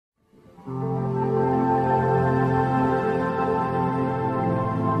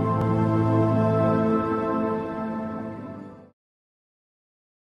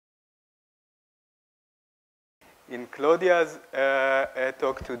Claudia's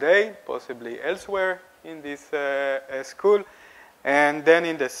talk today, possibly elsewhere in this school. And then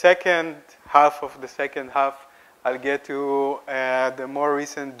in the second half, I'll get to the more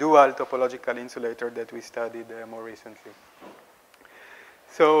recent dual topological insulator that we studied more recently.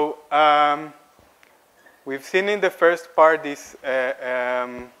 So we've seen in the first part this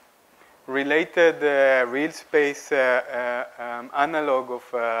related real space analog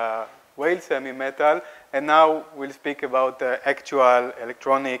of whale semi-metal, and now we'll speak about actual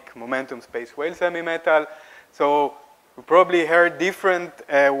electronic momentum space whale semi-metal. So you probably heard different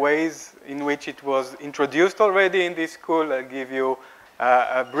ways in which it was introduced already in this school. I'll give you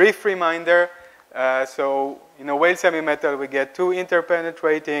a brief reminder. So in a whale semi-metal, we get two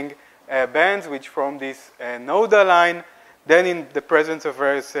interpenetrating bands which form this nodal line. Then in the presence of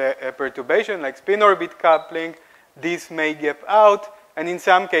various perturbation, like spin orbit coupling, this may gap out, and in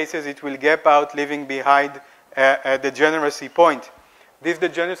some cases it will gap out, leaving behind the degeneracy point. These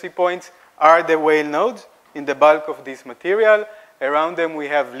degeneracy points are the whale nodes in the bulk of this material. Around them we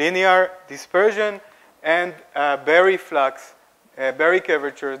have linear dispersion and Berry flux, Berry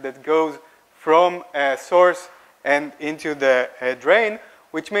curvature that goes from source and into the drain,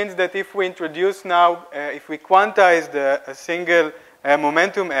 which means that if we introduce now, if we quantize a single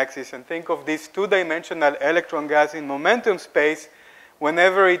momentum axis and think of this two-dimensional electron gas in momentum space,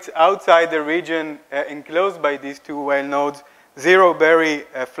 whenever it's outside the region enclosed by these two whale nodes, zero Berry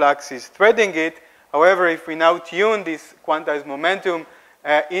flux is threading it. However, if we now tune this quantized momentum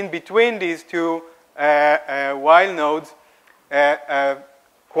in between these two whale nodes,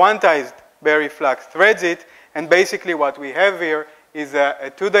 quantized Berry flux threads it, and basically what we have here is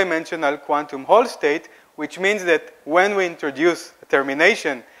a two-dimensional quantum Hall state, which means that when we introduce a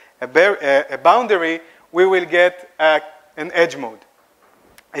termination, a boundary, we will get an edge mode,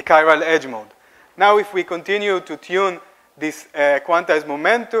 a chiral edge mode. Now, if we continue to tune this quantized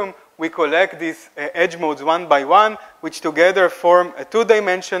momentum, we collect these edge modes one by one, which together form a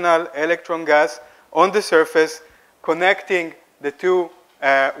two-dimensional electron gas on the surface, connecting the two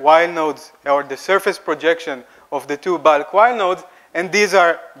whale nodes, or the surface projection of the two bulk whale nodes, and these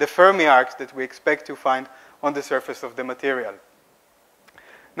are the Fermi arcs that we expect to find on the surface of the material.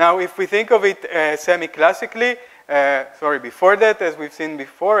 Now, if we think of it semi-classically, before that, as we've seen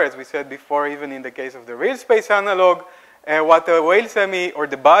before, as we said before, even in the case of the real space analog, what a whale semi, or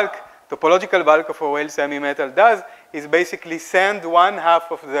the bulk, topological bulk of a whale semi-metal does is basically send one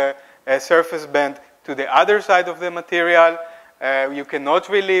half of the surface band to the other side of the material. You cannot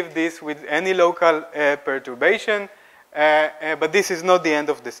relieve this with any local perturbation, but this is not the end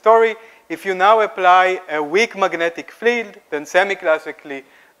of the story. If you now apply a weak magnetic field, then semi-classically,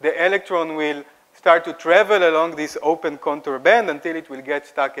 the electron will start to travel along this open contour band until it will get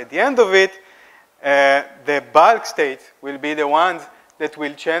stuck at the end of it. The bulk states will be the ones that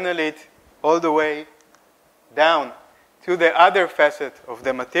will channel it all the way down to the other facet of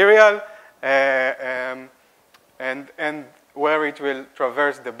the material, and where it will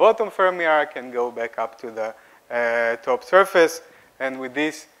traverse the bottom Fermi arc and go back up to the top surface, and with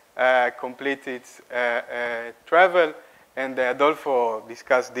this complete its travel. And Adolfo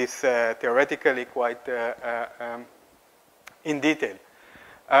discussed this theoretically quite in detail.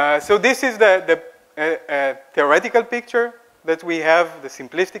 So this is the theoretical picture that we have, the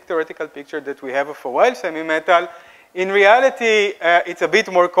simplistic theoretical picture that we have of a whale semi-metal. In reality, it's a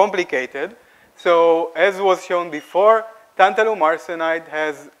bit more complicated. So as was shown before, tantalum arsenide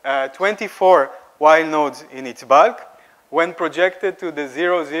has 24 whale nodes in its bulk. When projected to the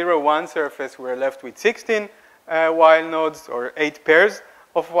 001 surface, we're left with 16 whale nodes, or 8 pairs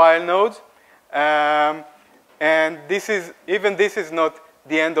of whale nodes. And this is not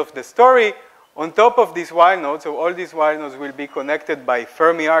the end of the story. On top of these whale nodes, so all these whale nodes will be connected by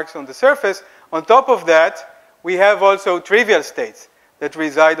Fermi arcs on the surface. On top of that, we have also trivial states that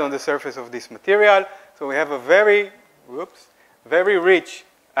reside on the surface of this material. So we have a very rich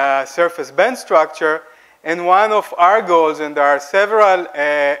surface band structure. And one of our goals, and there are several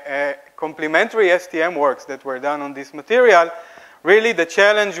complementary STM works that were done on this material, really the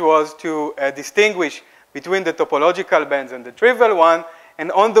challenge was to distinguish between the topological bands and the trivial one,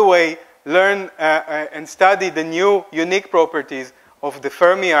 and on the way learn and study the new unique properties of the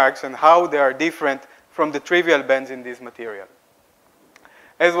Fermi arcs and how they are different from the trivial bands in this material.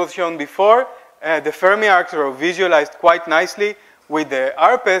 As was shown before, the Fermi arcs are visualized quite nicely with the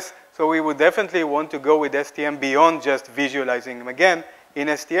ARPES, so we would definitely want to go with STM beyond just visualizing them again in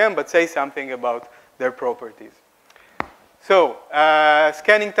STM, but say something about their properties. So,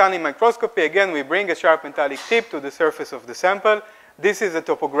 scanning tunneling microscopy, again, we bring a sharp metallic tip to the surface of the sample. This is a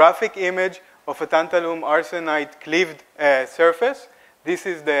topographic image of a tantalum arsenide cleaved surface. This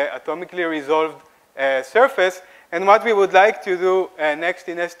is the atomically resolved surface. And what we would like to do next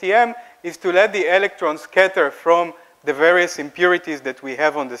in STM is to let the electrons scatter from the various impurities that we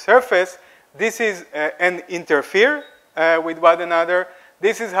have on the surface. This is and interfere with one another.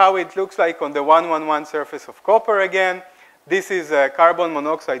 This is how it looks like on the 111 surface of copper again. This is a carbon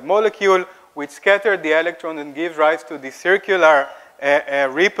monoxide molecule which scattered the electron and gives rise to these circular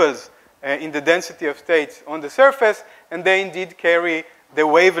ripples in the density of states on the surface, and they indeed carry the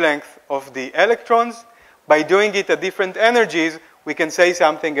wavelength of the electrons. By doing it at different energies, we can say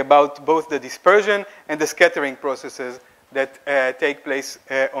something about both the dispersion and the scattering processes that take place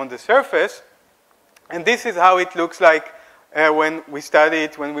on the surface. And this is how it looks like when we study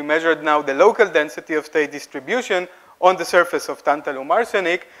it, when we measured now the local density of state distribution on the surface of tantalum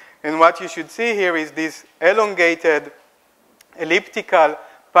arsenic. And what you should see here is these elongated elliptical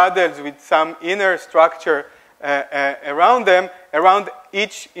paddles with some inner structure around them, around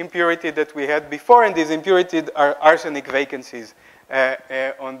each impurity that we had before, and these impurities are arsenic vacancies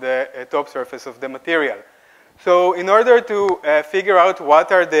on the top surface of the material. So in order to figure out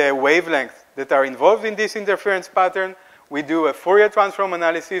what are the wavelengths that are involved in this interference pattern, we do a Fourier transform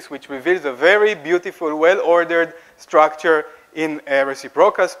analysis which reveals a very beautiful, well-ordered structure in a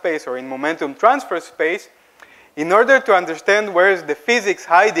reciprocal space or in momentum transfer space. In order to understand where is the physics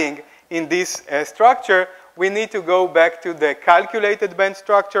hiding in this structure, we need to go back to the calculated band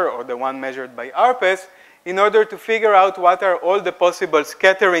structure, or the one measured by ARPES, in order to figure out what are all the possible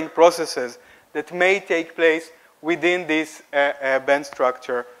scattering processes that may take place within this band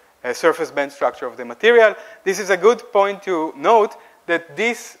structure, surface band structure of the material. This is a good point to note that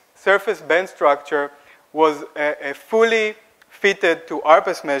this surface band structure was fully fitted to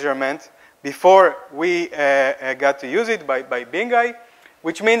ARPES measurement before we got to use it by Bingai,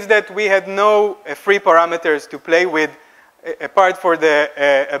 which means that we had no free parameters to play with apart for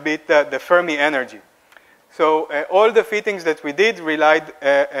the Fermi energy. So all the fittings that we did relied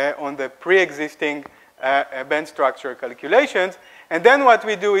on the pre-existing band structure calculations. And then what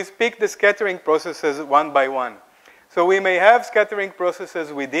we do is pick the scattering processes one by one. So we may have scattering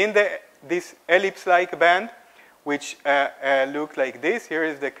processes within this ellipse-like band, which look like this. Here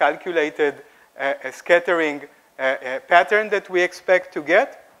is the calculated scattering pattern that we expect to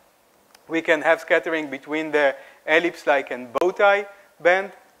get. We can have scattering between the ellipse-like and bow-tie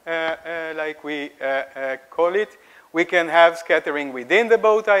band, like we call it. We can have scattering within the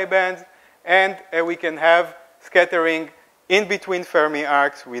bow-tie bands, and we can have scattering in between Fermi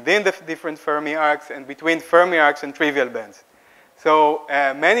arcs, within the different Fermi arcs, and between Fermi arcs and trivial bands. So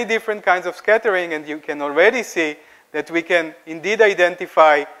many different kinds of scattering, and you can already see that we can indeed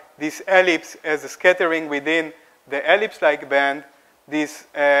identify this ellipse as a scattering within the ellipse-like band, this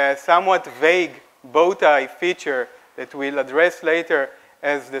somewhat vague bow-tie feature that we'll address later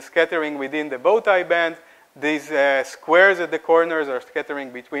as the scattering within the bow-tie band. These squares at the corners are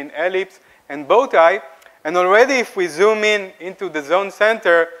scattering between ellipse and bow-tie. And already if we zoom in into the zone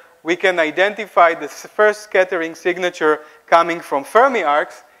center, we can identify the first scattering signature coming from Fermi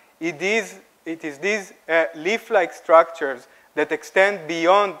arcs. It is these leaf-like structures that extend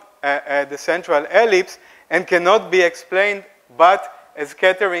beyond the central ellipse and cannot be explained but as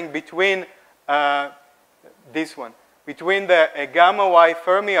scattering between this one, between the gamma Y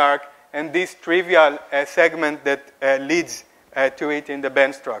Fermi arc and this trivial segment that leads to it in the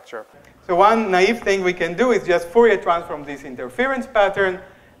band structure. So one naive thing we can do is just Fourier transform this interference pattern.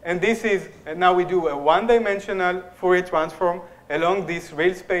 And this is, now we do a one-dimensional Fourier transform along this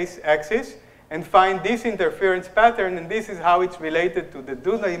real space axis and find this interference pattern. And this is how it's related to the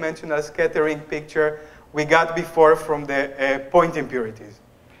two-dimensional scattering picture we got before from the point impurities.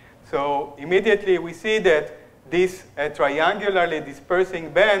 So immediately we see that this triangularly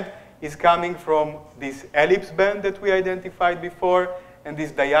dispersing band is coming from this ellipse band that we identified before. And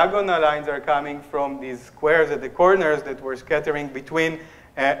these diagonal lines are coming from these squares at the corners that were scattering between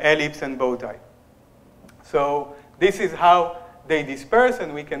ellipse and bow tie. So this is how they disperse,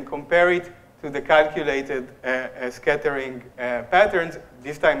 and we can compare it to the calculated scattering patterns,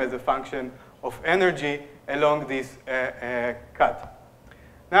 this time as a function of energy along this cut.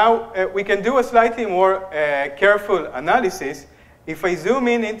 Now, we can do a slightly more careful analysis. If I zoom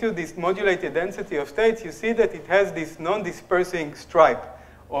in into this modulated density of states, you see that it has this non-dispersing stripe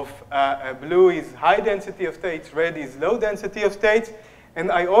of blue is high density of states, red is low density of states.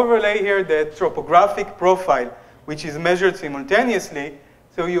 And I overlay here the topographic profile, which is measured simultaneously.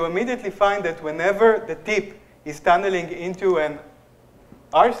 So you immediately find that whenever the tip is tunneling into an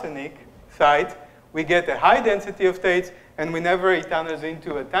arsenic site, we get a high density of states. and whenever it tunnels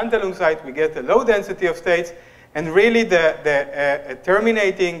into a tantalum site, we get a low density of states, and really the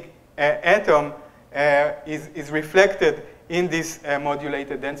terminating atom is reflected in this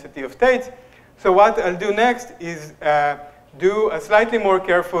modulated density of states. So what I'll do next is do a slightly more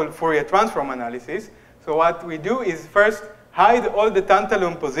careful Fourier transform analysis. So what we do is first hide all the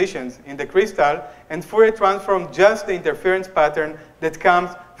tantalum positions in the crystal and Fourier transform just the interference pattern that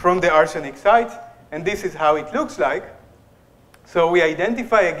comes from the arsenic sites. And this is how it looks like. So we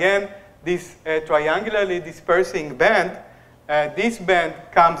identify again this triangularly dispersing band. This band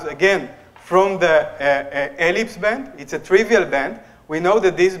comes again from the ellipse band. It's a trivial band. We know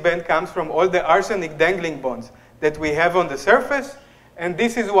that this band comes from all the arsenic dangling bonds that we have on the surface. And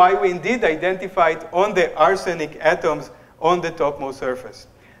this is why we indeed identified on the arsenic atoms on the topmost surface.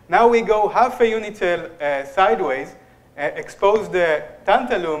 Now we go half a unit cell sideways, expose the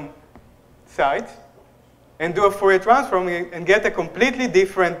tantalum sites, and do a Fourier transform and get a completely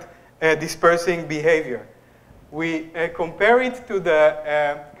different dispersing behavior. We compare it to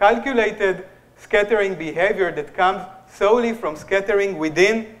the calculated scattering behavior that comes solely from scattering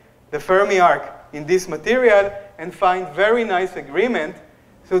within the Fermi arc in this material and find very nice agreement.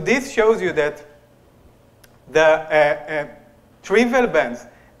 So this shows you that the trivial bands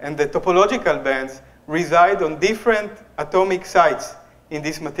and the topological bands reside on different atomic sites in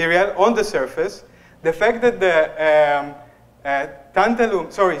this material on the surface. The fact that the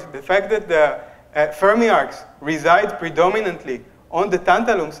Fermi arcs reside predominantly on the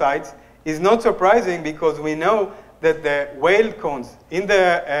tantalum sites is not surprising because we know that the Weyl cones in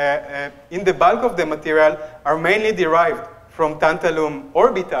the bulk of the material are mainly derived from tantalum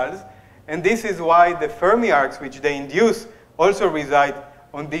orbitals, and this is why the Fermi arcs, which they induce, also reside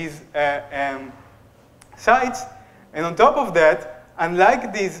on these sites. And on top of that,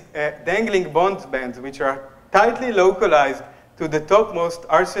 unlike these dangling bond bands, which are tightly localized to the topmost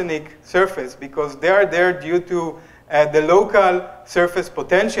arsenic surface because they are there due to the local surface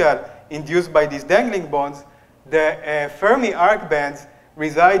potential induced by these dangling bonds, the Fermi arc bands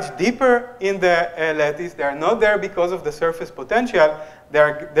reside deeper in the lattice. They are not there because of the surface potential. They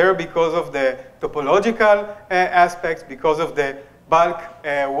are there because of the topological aspects, because of the bulk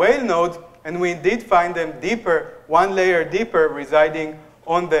Weyl nodes, and we indeed find them deeper, one layer deeper, residing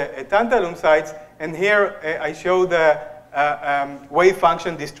on the tantalum sites. And here I show the wave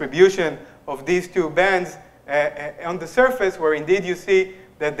function distribution of these two bands on the surface, where indeed you see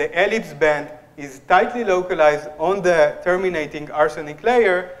that the ellipse band is tightly localized on the terminating arsenic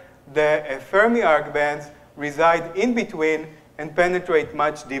layer. The Fermi arc bands reside in between and penetrate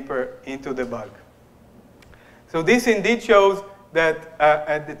much deeper into the bulk. So this indeed shows that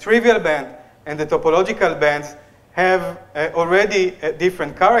the trivial band and the topological bands have already a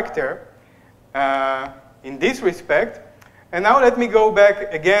different character in this respect. And now let me go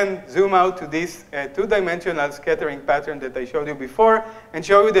back again, zoom out to this two-dimensional scattering pattern that I showed you before, and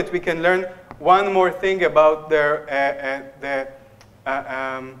show you that we can learn one more thing about the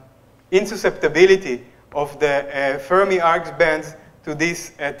insusceptibility of the Fermi arc bands to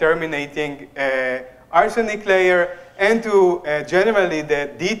this terminating arsenic layer, and to generally the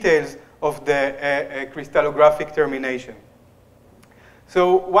details of the crystallographic termination.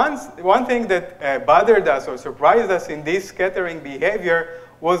 So one thing that bothered us or surprised us in this scattering behavior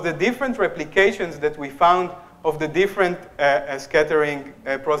was the different replications that we found of the different scattering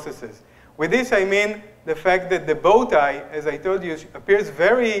processes. With this, I mean the fact that the bow tie, as I told you, appears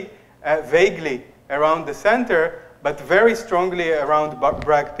very vaguely around the center, but very strongly around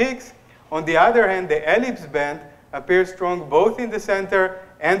Bragg peaks. On the other hand, the ellipse band appears strong both in the center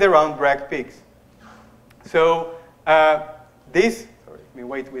and around Bragg peaks. So this, sorry, let me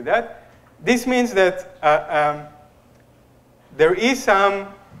wait with that. This means that there is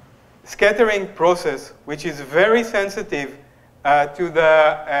some scattering process which is very sensitive to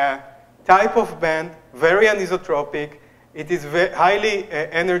the type of band, very anisotropic. It is highly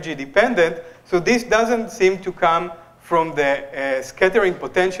energy dependent. So this doesn't seem to come from the scattering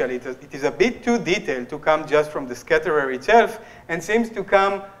potential. It is a bit too detailed to come just from the scatterer itself, and seems to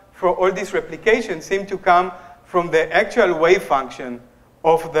come from all these replications seem to come from the actual wave function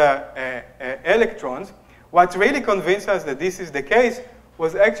of the electrons. What really convinced us that this is the case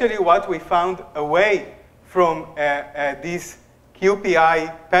was actually what we found away from these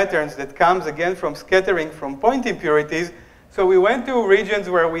QPI patterns that comes again from scattering from point impurities. So we went to regions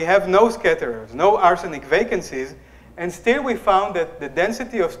where we have no scatterers, no arsenic vacancies, and still we found that the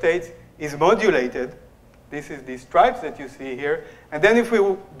density of states is modulated. This is these stripes that you see here. And then if we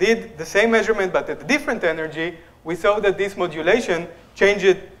did the same measurement but at a different energy, we saw that this modulation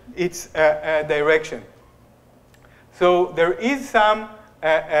changed its direction. So there is some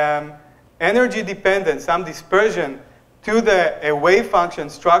energy dependence, some dispersion to the wave function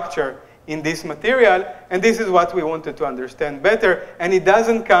structure in this material, and this is what we wanted to understand better. And it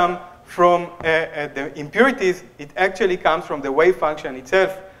doesn't come from the impurities, it actually comes from the wave function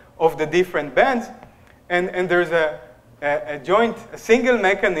itself of the different bands. And there's a single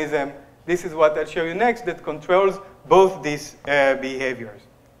mechanism, this is what I'll show you next, that controls both these behaviors.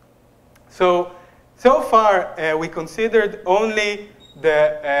 So far, we considered only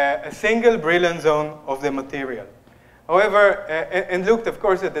a single Brillouin zone of the material. However, and looked, of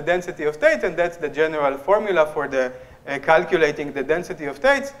course, at the density of states, and that's the general formula for calculating the density of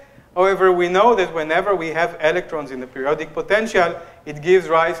states. However, we know that whenever we have electrons in the periodic potential, it gives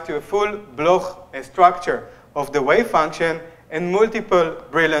rise to a full Bloch structure of the wave function and multiple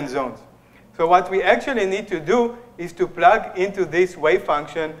Brillouin zones. So what we actually need to do is to plug into this wave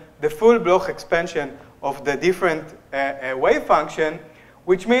function the full Bloch expansion of the different wave function,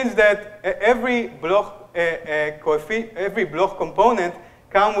 which means that every Bloch component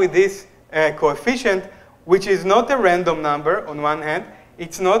comes with this coefficient, which is not a random number on one hand.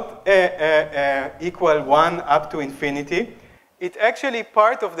 It's not equal 1 up to infinity. It's actually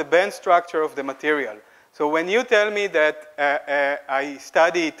part of the band structure of the material. So when you tell me that I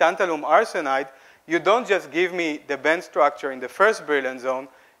study tantalum arsenide, you don't just give me the band structure in the first Brillouin zone.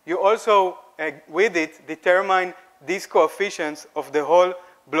 You also, with it, determine these coefficients of the whole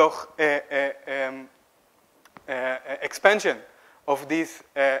Bloch expansion of this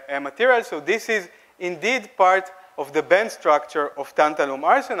material. So this is indeed part of the band structure of tantalum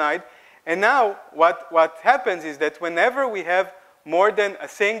arsenide. And now what happens is that whenever we have more than a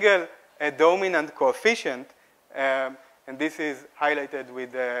single dominant coefficient, and this is highlighted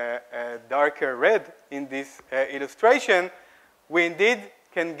with darker red in this illustration, we indeed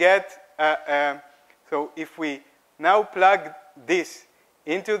can get, so if we now plug this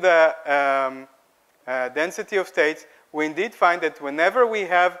into the density of states, we indeed find that whenever we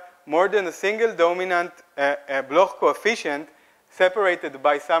have more than a single dominant Bloch coefficient separated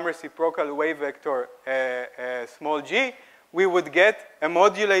by some reciprocal wave vector small g, we would get a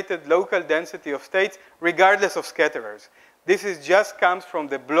modulated local density of states regardless of scatterers. This just comes from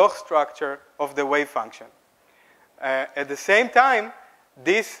the Bloch structure of the wave function. At the same time,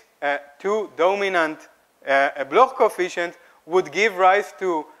 this two dominant Bloch coefficient would give rise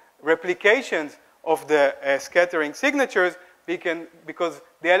to replications of the scattering signatures because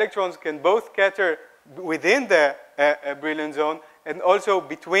the electrons can both scatter within the Brillouin zone and also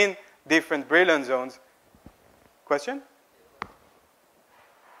between different Brillouin zones. Question?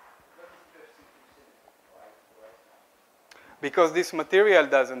 Because this material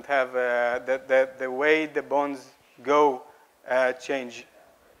doesn't have the way the bonds go change.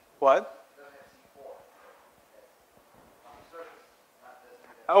 What?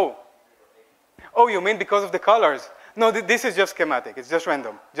 Oh, you mean because of the colors? No, this is just schematic. It's just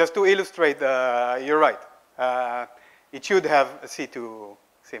random. Just to illustrate, you're right. It should have a C2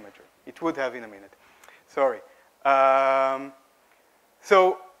 symmetry. It would have in a minute. Sorry.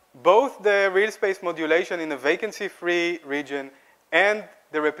 So both the real space modulation in a vacancy-free region and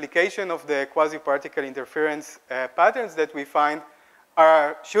the replication of the quasi-particle interference patterns that we find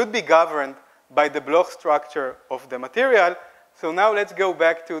should be governed by the Bloch structure of the material. So now let's go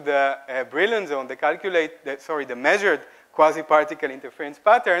back to the Brillouin zone, the measured quasi-particle interference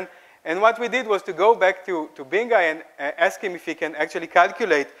pattern. And what we did was to go back to Bingai and ask him if he can actually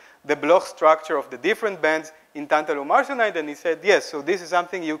calculate the Bloch structure of the different bands in tantalum arsenide, and he said yes. So this is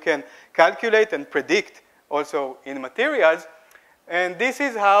something you can calculate and predict also in materials. And this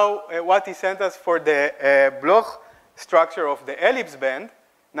is how what he sent us for the Bloch structure of the ellipse band.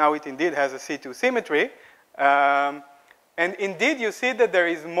 Now it indeed has a C2 symmetry. And indeed, you see that there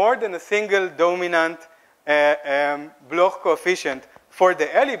is more than a single dominant Bloch coefficient for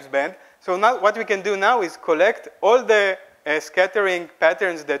the ellipse band. So now what we can do now is collect all the scattering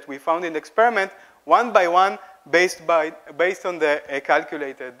patterns that we found in the experiment one by one based on the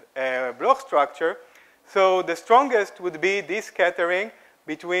calculated Bloch structure. So the strongest would be this scattering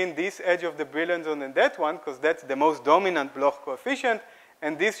between this edge of the Brillouin zone and that one, because that's the most dominant Bloch coefficient,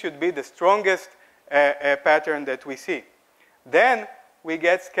 and this should be the strongest pattern that we see. Then we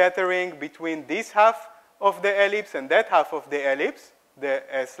get scattering between this half of the ellipse and that half of the ellipse, the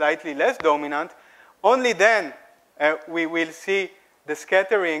slightly less dominant. Only then we will see the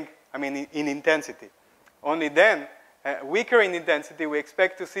scattering, in intensity. Only then, weaker in intensity, we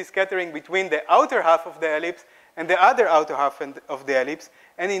expect to see scattering between the outer half of the ellipse and the other outer half of the ellipse.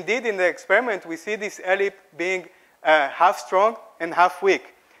 And indeed, in the experiment, we see this ellipse being half strong and half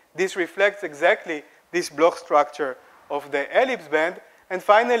weak. This reflects exactly this Bloch structure of the ellipse band. And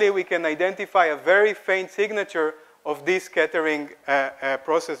finally, we can identify a very faint signature of this scattering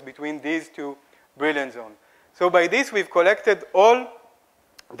process between these two brilliant zones. So by this, we've collected all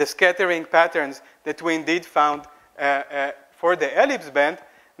the scattering patterns that we indeed found for the ellipse band.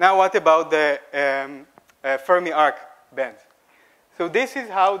 Now, what about the Fermi arc band? So this is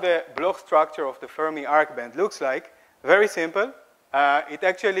how the Bloch structure of the Fermi arc band looks like. Very simple. It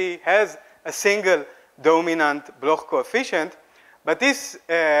actually has a single dominant Bloch coefficient, but this,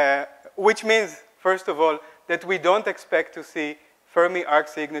 which means, first of all, that we don't expect to see Fermi arc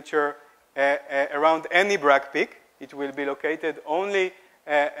signature around any Bragg peak. It will be located only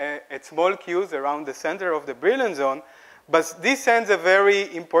at small Qs around the center of the brilliant zone. But this sends a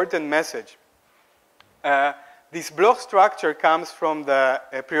very important message. This Bloch structure comes from the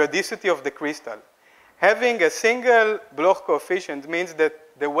periodicity of the crystal. Having a single Bloch coefficient means that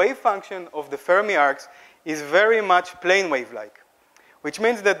the wave function of the Fermi arcs is very much plane wave-like, which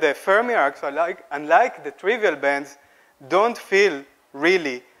means that the Fermi arcs, are unlike the trivial bands, don't feel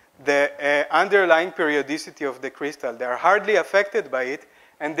really the underlying periodicity of the crystal. They are hardly affected by it,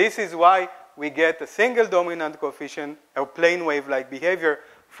 and this is why we get a single dominant coefficient, a plane wave-like behavior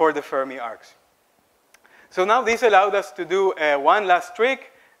for the Fermi arcs. So now this allowed us to do one last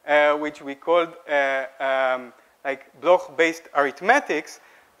trick, which we called like Bloch-based arithmetics.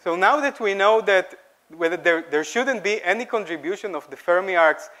 So now that we know that whether there shouldn't be any contribution of the Fermi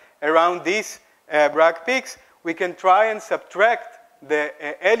arcs around these Bragg peaks, we can try and subtract the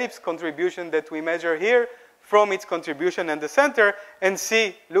ellipse contribution that we measure here from its contribution in the center and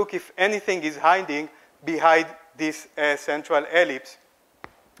see, look, if anything is hiding behind this central ellipse.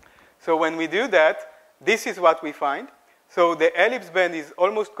 So when we do that, this is what we find. So the ellipse band is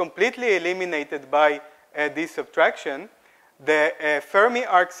almost completely eliminated by this subtraction. The Fermi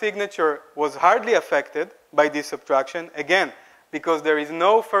arc signature was hardly affected by this subtraction, again, because there is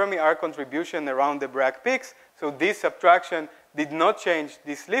no Fermi arc contribution around the Bragg peaks, so this subtraction did not change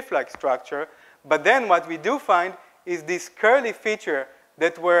this leaf-like structure. But then what we do find is this curly feature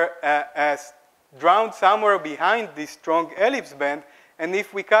that were drowned somewhere behind this strong ellipse band, and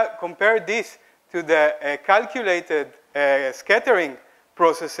if we compare this to the calculated scattering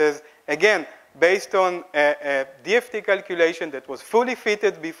processes, again, based on a DFT calculation that was fully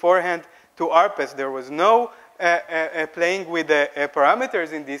fitted beforehand to RPES. There was no playing with the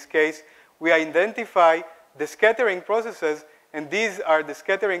parameters in this case. We identify the scattering processes, and these are the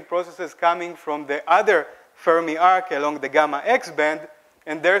scattering processes coming from the other Fermi arc along the gamma X band,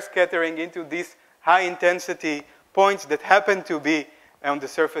 and they're scattering into these high-intensity points that happen to be on the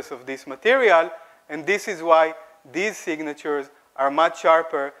surface of this material, and this is why these signatures are much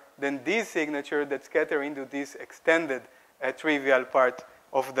sharper than these signatures that scatter into this extended trivial part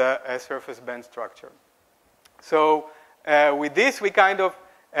of the surface band structure. So with this, we kind of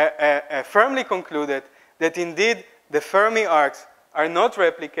firmly concluded that indeed the Fermi arcs are not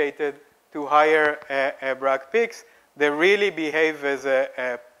replicated to higher Bragg peaks. They really behave as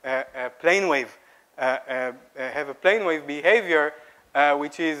a plane wave, have a plane wave behavior,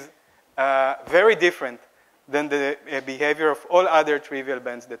 which is very different than the behavior of all other trivial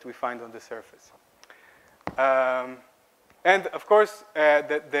bands that we find on the surface. And of course,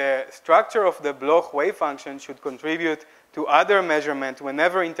 the structure of the Bloch wave function should contribute to other measurement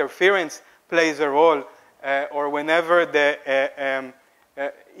whenever interference plays a role, or whenever the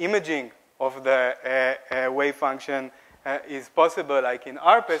imaging of the wave function is possible, like in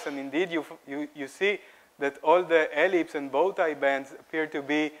RPES. And indeed, you see that all the ellipse and bow tie bands appear to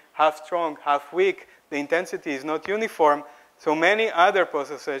be half strong, half weak. The intensity is not uniform. So many other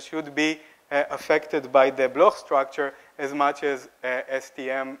processes should be affected by the Bloch structure as much as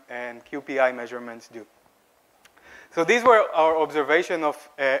STM and QPI measurements do. So these were our observation of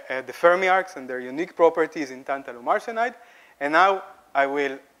the Fermi arcs and their unique properties in tantalum arsenide. And now I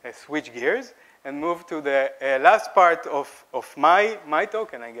will switch gears and move to the last part of my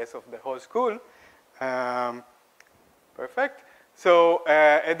talk, and I guess of the whole school. Perfect. So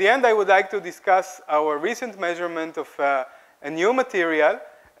at the end, I would like to discuss our recent measurement of a new material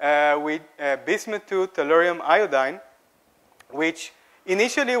with bismuth 2 tellurium iodine, which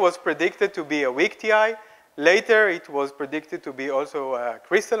initially was predicted to be a weak TI. Later, it was predicted to be also a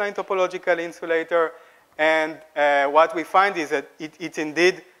crystalline topological insulator. And what we find is that it's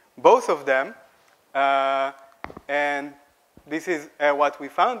indeed both of them. And this is what we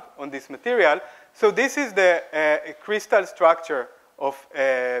found on this material. So this is the crystal structure of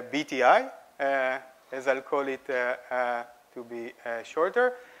BTI, as I'll call it to be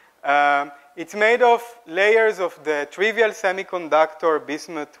shorter. It's made of layers of the trivial semiconductor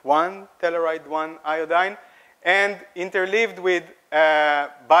bismuth-1, telluride-1 iodine, and interleaved with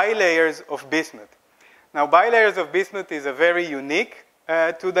bilayers of bismuth. Now, bilayers of bismuth is a very unique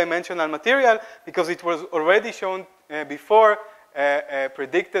two-dimensional material because it was already shown before,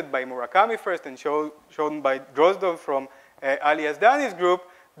 predicted by Murakami first and shown by Drozdov from Ali Yazdani's group,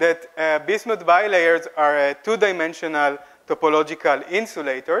 that bismuth bilayers are two-dimensional topological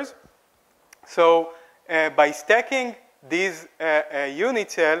insulators. So by stacking these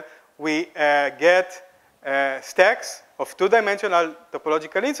unit cell, we get stacks of two-dimensional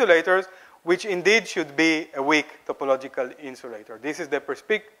topological insulators, which indeed should be a weak topological insulator. This is the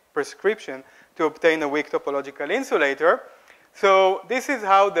prescription to obtain a weak topological insulator. So this is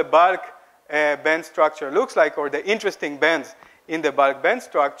how the bulk band structure looks like, or the interesting bands in the bulk band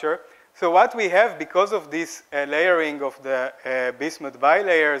structure. So what we have, because of this layering of the bismuth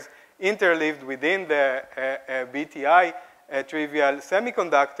bilayers interleaved within the BTI trivial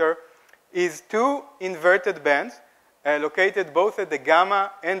semiconductor, is two inverted bands located both at the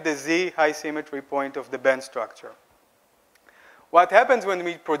gamma and the Z high symmetry point of the band structure. What happens when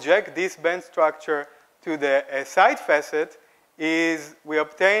we project this band structure to the side facet is we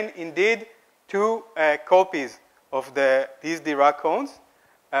obtain indeed two copies of these Dirac cones,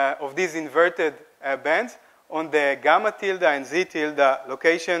 of these inverted bands on the gamma tilde and Z tilde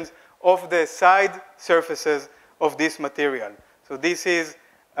locations of the side surfaces of this material. So this is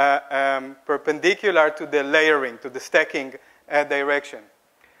perpendicular to the layering, to the stacking direction.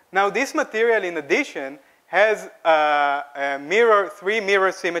 Now this material, in addition, has three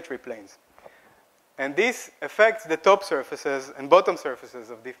mirror symmetry planes. And this affects the top surfaces and bottom surfaces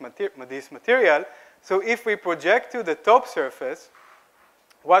of this material. So if we project to the top surface,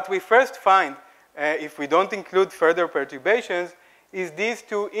 what we first find, if we don't include further perturbations, is these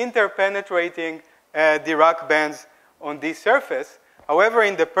two interpenetrating Dirac bands on this surface. However,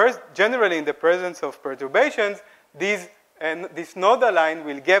 generally in the presence of perturbations, this nodal line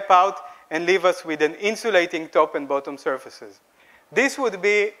will gap out and leave us with an insulating top and bottom surfaces. This would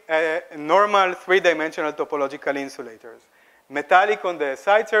be normal three-dimensional topological insulators, metallic on the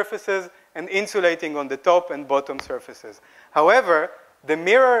side surfaces and insulating on the top and bottom surfaces. However,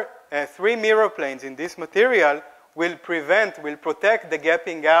 the three mirror planes in this material will protect the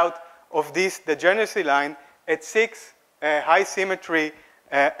gapping out of this degeneracy line at 6 high symmetry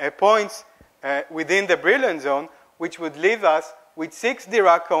points within the Brillouin zone, which would leave us with 6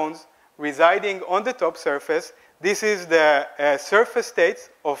 Dirac cones residing on the top surface. This is the surface states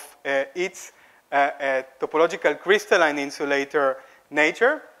of its topological crystalline insulator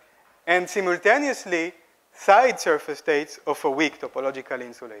nature, and simultaneously side surface states of a weak topological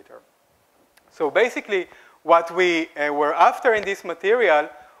insulator. So basically, what we were after in this material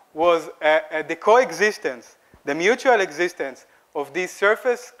was the coexistence, the mutual existence of this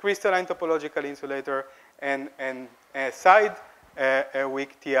surface crystalline topological insulator and side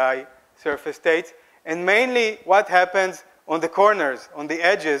weak TI surface states, and mainly what happens on the corners, on the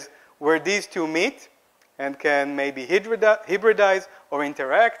edges, where these two meet and can maybe hybridize or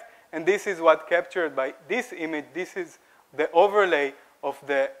interact. And this is what captured by this image. This is the overlay of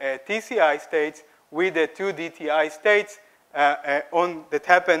the TCI states with the two DTI states that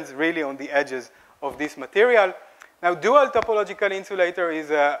happens really on the edges of this material. Now, dual topological insulator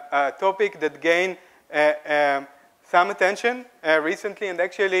is a topic that gained some attention recently, and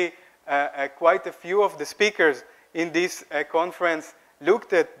actually quite a few of the speakers in this conference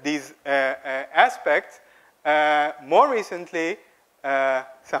looked at these aspects. More recently,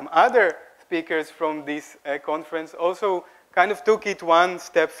 some other speakers from this conference also kind of took it one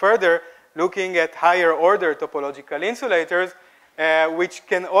step further, looking at higher order topological insulators, which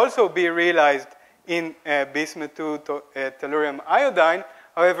can also be realized in bismuth-2 tellurium iodine.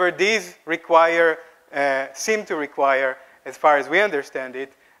 However, these seem to require, as far as we understand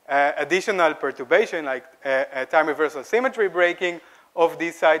it, additional perturbation, like time reversal symmetry breaking of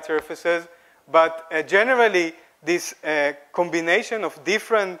these side surfaces. But generally, this combination of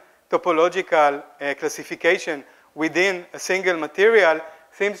different topological classification within a single material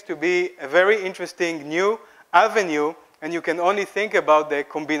seems to be a very interesting new avenue, and you can only think about the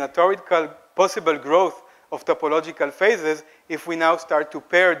combinatorial possible growth of topological phases if we now start to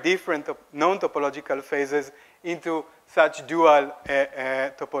pair different known topological phases into such dual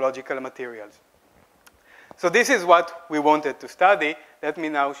topological materials. So this is what we wanted to study. Let me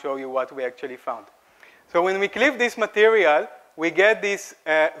now show you what we actually found. So when we cleave this material, we get this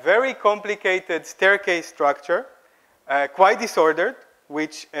very complicated staircase structure, quite disordered,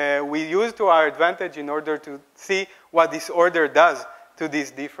 which we use to our advantage in order to see what disorder does to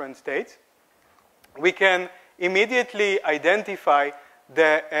these different states. We can immediately identify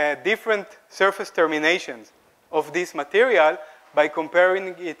the different surface terminations of this material by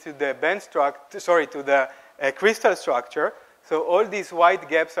comparing it to the crystal structure. So all these white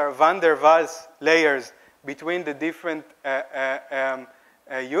gaps are van der Waals layers between the different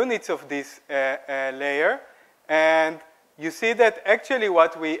units of this layer. And you see that actually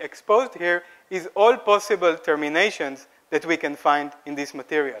what we exposed here is all possible terminations that we can find in this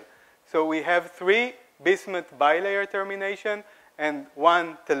material. So we have 3 bismuth bilayer termination and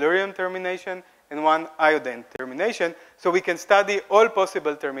 1 tellurium termination and 1 iodine termination. So we can study all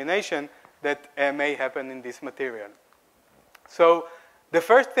possible termination that may happen in this material. So the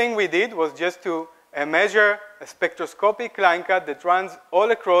first thing we did was just to measure a spectroscopic line cut that runs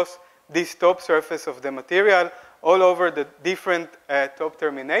all across this top surface of the material, all over the different top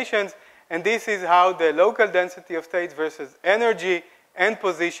terminations. And this is how the local density of states versus energy and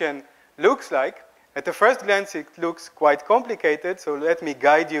position looks like. At the first glance, it looks quite complicated, so let me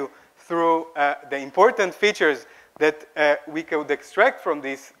guide you through the important features that we could extract from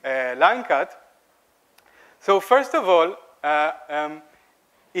this line cut. So first of all,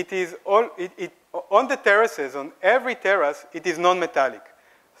 it is on the terraces, on every terrace, it is non-metallic.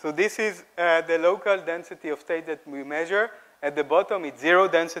 So this is the local density of state that we measure. At the bottom, it's 0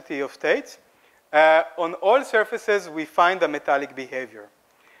 density of states. On all surfaces, we find a metallic behavior.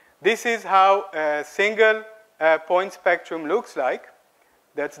 This is how a single point spectrum looks like.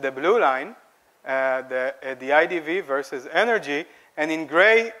 That's the blue line, the IDV versus energy. And in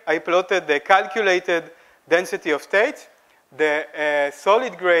gray, I plotted the calculated density of states. The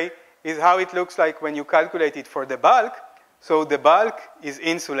solid gray is how it looks like when you calculate it for the bulk. So the bulk is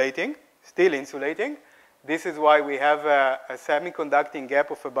insulating, still insulating. This is why we have a semiconducting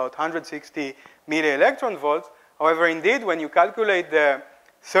gap of about 160 millielectron volts. However, indeed, when you calculate the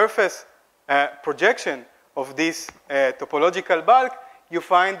surface projection of this topological bulk, you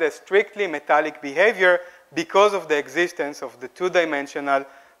find a strictly metallic behavior because of the existence of the 2-dimensional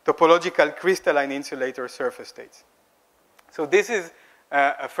topological crystalline insulator surface states. So this is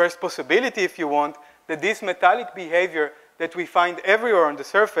a first possibility, if you want, that this metallic behavior that we find everywhere on the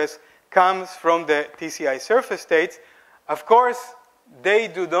surface comes from the TCI surface states. Of course, they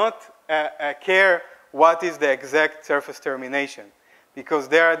do not care what is the exact surface termination, because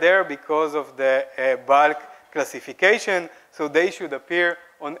they are there because of the bulk classification, so they should appear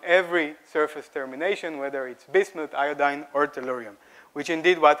on every surface termination, whether it's bismuth, iodine, or tellurium, which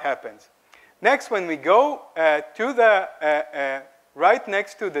indeed what happens. Next, when we go to the right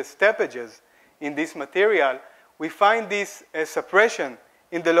next to the steppages in this material, we find this suppression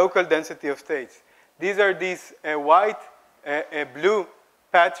in the local density of states. These are these white, blue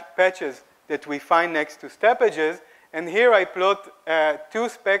patches that we find next to steppages. And here I plot 2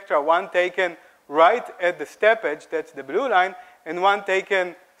 spectra, one taken right at the steppage, that's the blue line, and one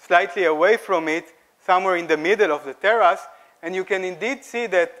taken slightly away from it, somewhere in the middle of the terrace. And you can indeed see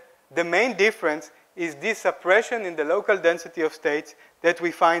that the main difference is this suppression in the local density of states that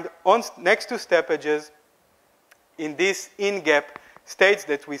we find next to steppages in these in-gap states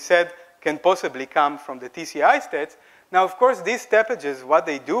that we said can possibly come from the TCI states. Now, of course, these steppages, what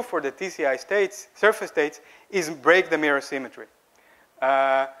they do for the TCI states, surface states, is break the mirror symmetry.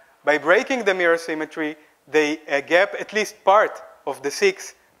 By breaking the mirror symmetry, they gap at least part of the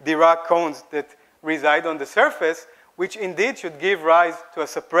 6 Dirac cones that reside on the surface, which indeed should give rise to a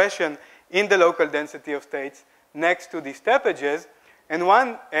suppression in the local density of states next to these steppages. And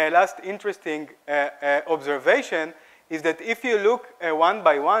one last interesting observation is that if you look one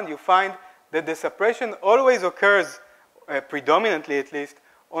by one, you find that the suppression always occurs, predominantly at least,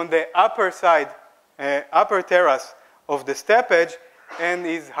 on the upper side, upper terrace of the steppage, and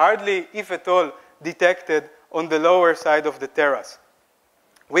is hardly, if at all, detected on the lower side of the terrace.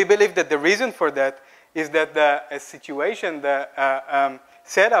 We believe that the reason for that is that the situation, the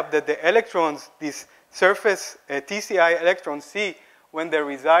setup that the electrons, these surface TCI electrons see when they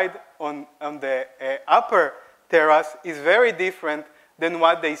reside on the upper terrace is very different than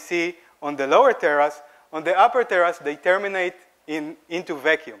what they see on the lower terrace. On the upper terrace, they terminate into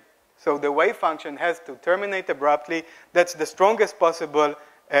vacuum. So the wave function has to terminate abruptly. That's the strongest possible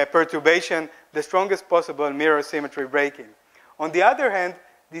perturbation, the strongest possible mirror symmetry breaking. On the other hand,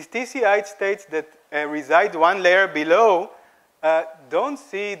 these TCI states that reside one layer below don't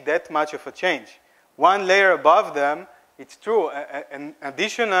see that much of a change. One layer above them, it's true, an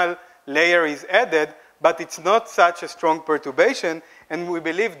additional layer is added, but it's not such a strong perturbation, and we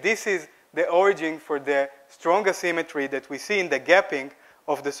believe this is the origin for the strong asymmetry that we see in the gapping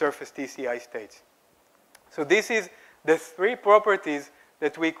of the surface TCI states. So this is the three properties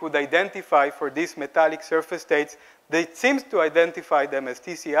that we could identify for these metallic surface states. They seem to identify them as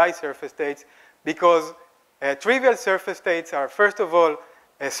TCI surface states because trivial surface states are, first of all,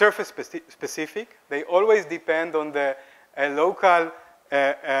 surface specific. They always depend on the local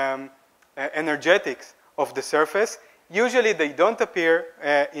energetics of the surface. Usually they don't appear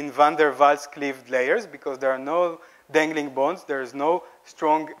in van der Waals cleaved layers because there are no dangling bonds. There is no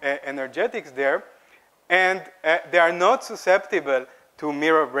strong energetics there. And they are not susceptible to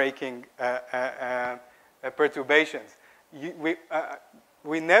mirror breaking perturbations.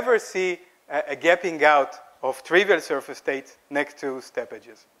 We never see a gapping out of trivial surface states next to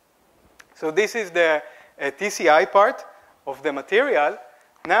steppages. So this is the TCI part of the material.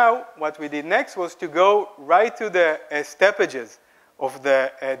 Now, what we did next was to go right to the steppages of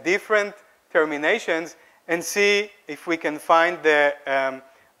the different terminations and see if we can find the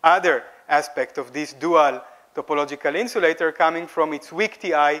other aspect of this dual topological insulator coming from its weak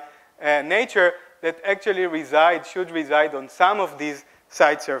TI nature that actually should reside on some of these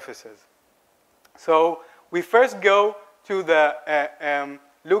side surfaces. So we first go to the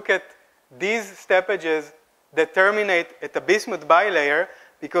look at these steppages that terminate at a bismuth bilayer,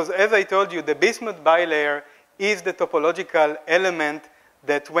 because as I told you, the bismuth bilayer is the topological element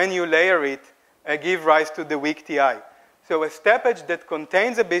that when you layer it, give rise to the weak TI. So a steppage that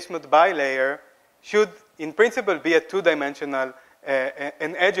contains a bismuth bilayer should, in principle, be a two-dimensional,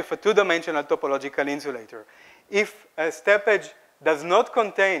 an edge of a two-dimensional topological insulator. If a steppage does not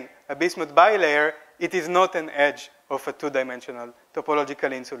contain a bismuth bilayer, it is not an edge of a two-dimensional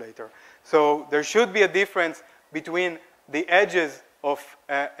topological insulator. So there should be a difference between the edges of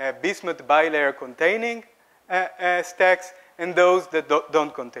a bismuth bilayer containing stacks and those that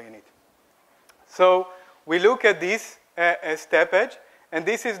don't contain it. So we look at this steppage, and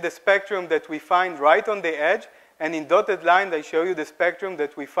this is the spectrum that we find right on the edge. And in dotted line, I show you the spectrum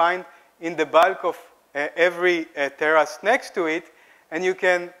that we find in the bulk of every terrace next to it. And you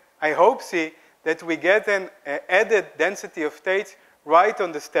can, I hope, see that we get an added density of states right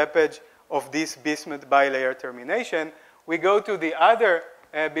on the steppage of this bismuth bilayer termination. We go to the other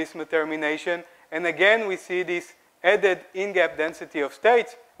bismuth termination, and again we see this added in-gap density of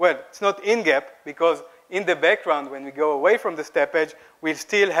states. Well, it's not in-gap, because in the background, when we go away from the steppage, we'll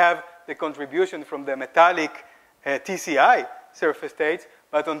still have the contribution from the metallic TCI surface states,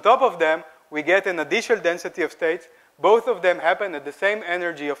 but on top of them, we get an additional density of states. Both of them happen at the same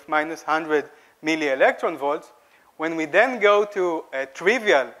energy of minus 100 millielectron volts. When we then go to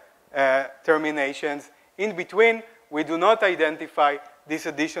trivial terminations, in between, we do not identify this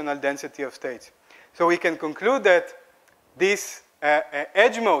additional density of states. So we can conclude that these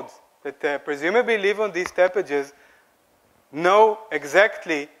edge modes that presumably live on these steppages know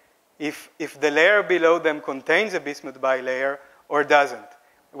exactly if the layer below them contains a bismuth bilayer or doesn't.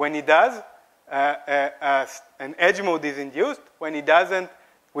 When it does, an edge mode is induced. When it doesn't,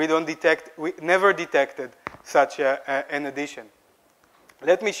 we never detected such an addition.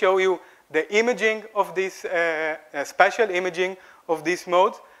 Let me show you the imaging of this, spatial imaging of these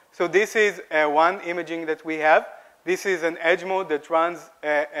modes. So this is one imaging that we have. This is an edge mode that runs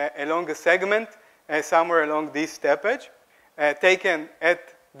along a segment somewhere along this steppage, taken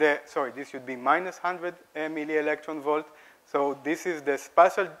at the, sorry, this should be minus 100 millielectron volt. So this is the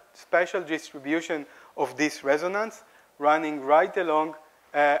spatial distribution of this resonance running right along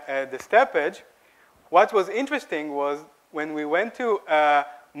the steppage. What was interesting was when we went to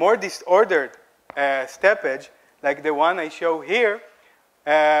more disordered steppage, like the one I show here,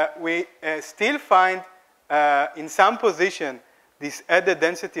 we still find in some position this added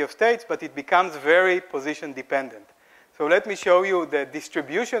density of states, but it becomes very position dependent. So let me show you the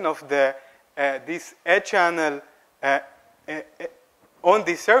distribution of this edge channel on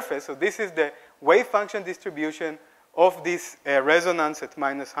this surface. So this is the wave function distribution of this resonance at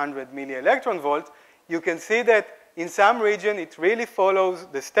minus 100 millielectron volts. You can see that in some region it really follows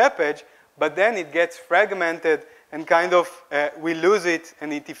the steppage, but then it gets fragmented and kind of we lose it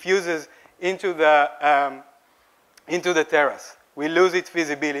and it diffuses into the terrace. We lose its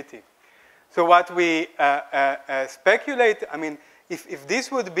visibility. So what we speculate, I mean, if this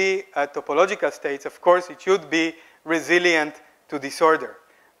would be topological states, of course it should be resilient to disorder.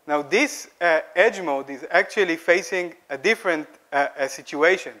 Now this edge mode is actually facing a different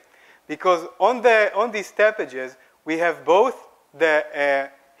situation, because on these steppages we have both the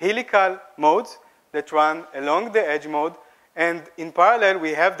helical modes that run along the edge mode, and in parallel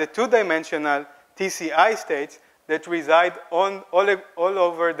we have the two-dimensional TCI states that reside all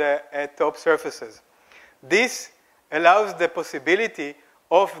over the top surfaces. This allows the possibility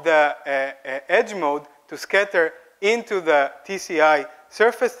of the edge mode to scatter into the TCI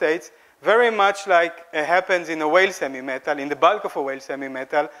surface states, very much like happens in a whale semi-metal, in the bulk of a whale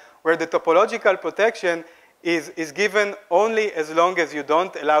semi-metal, where the topological protection is given only as long as you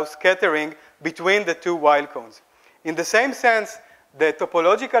don't allow scattering between the two while cones. In the same sense, the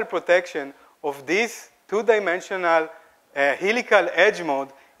topological protection of this two-dimensional helical edge mode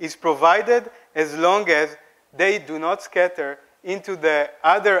is provided as long as they do not scatter into the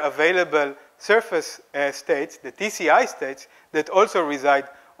other available surface states, the TCI states, that also reside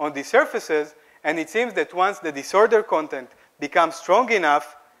on the surfaces. And it seems that once the disorder content becomes strong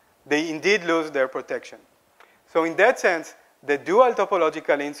enough, they indeed lose their protection. So in that sense, the dual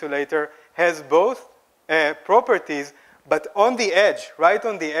topological insulator has both properties, but on the edge, right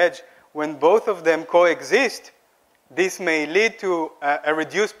on the edge, when both of them coexist, this may lead to a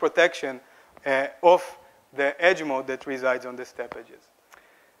reduced protection of the edge mode that resides on the step edges.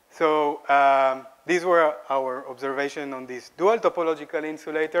 So these were our observations on this dual topological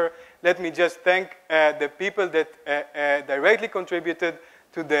insulator. Let me just thank the people that directly contributed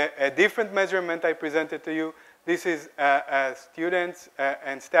to the different measurement I presented to you. This is students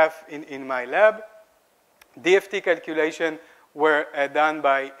and staff in my lab. DFT calculation were done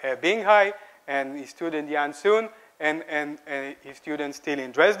by Binghai and his student Jan Soon and his student still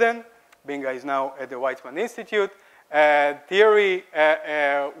in Dresden. Binghai is now at the Weizmann Institute. Theory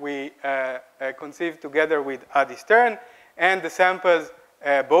we conceived together with Adi Stern, and the samples,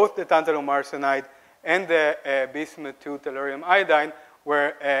 both the tantalum arsenide and the bismuth 2 tellurium iodine,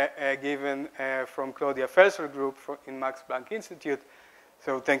 were given from Claudia Felser group in Max Planck Institute.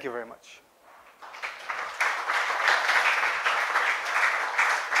 So thank you very much.